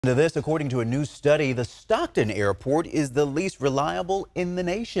To this, according to a new study, the Stockton Airport is the least reliable in the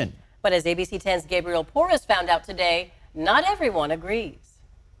nation. But as ABC 10's Gabriel Porras found out today, not everyone agrees.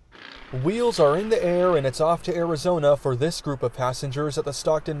 Wheels are in the air and it's off to Arizona for this group of passengers at the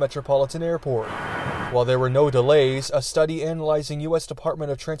Stockton Metropolitan Airport. While there were no delays, a study analyzing U.S. Department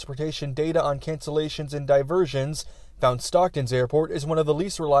of Transportation data on cancellations and diversions found Stockton's airport is one of the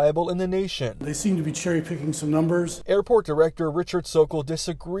least reliable in the nation. They seem to be cherry-picking some numbers. Airport Director Richard Sokol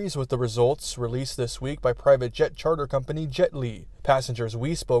disagrees with the results released this week by private jet charter company JetLi. Passengers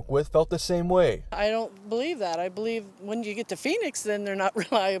we spoke with felt the same way. I don't believe that. I believe when you get to Phoenix, then they're not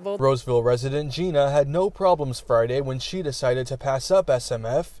reliable. Roseville resident Gina had no problems Friday when she decided to pass up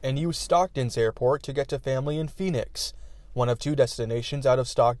SMF and use Stockton's airport to get to family in Phoenix, one of two destinations out of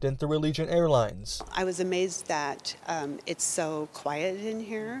Stockton through Allegiant Airlines. I was amazed that it's so quiet in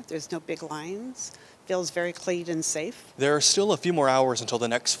here. There's no big lines. Feels very clean and safe. There are still a few more hours until the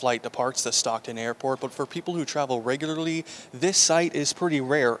next flight departs the Stockton Airport, but for people who travel regularly, this site is pretty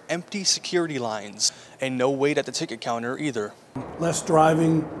rare. Empty security lines and no wait at the ticket counter either. Less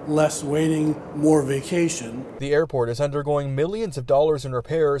driving, less waiting, more vacation. The airport is undergoing millions of dollars in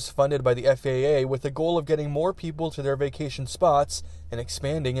repairs funded by the FAA with the goal of getting more people to their vacation spots and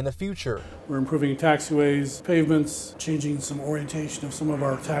expanding in the future. We're improving taxiways, pavements, changing some orientation of some of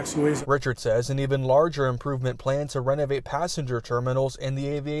our taxiways. Richard says an even larger improvement plan to renovate passenger terminals and the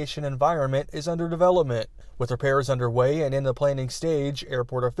aviation environment is under development. With repairs underway and in the planning stage,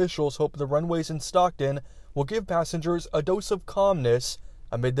 airport officials hope the runways in Stockton will give passengers a dose of calmness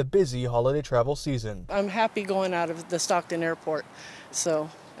amid the busy holiday travel season. I'm happy going out of the Stockton Airport,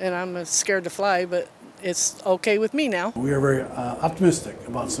 and I'm scared to fly, but it's okay with me now. We are very optimistic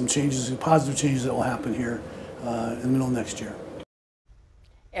about some changes, positive changes that will happen here in the middle of next year.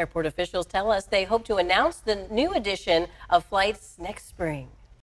 Airport officials tell us they hope to announce the new edition of flights next spring.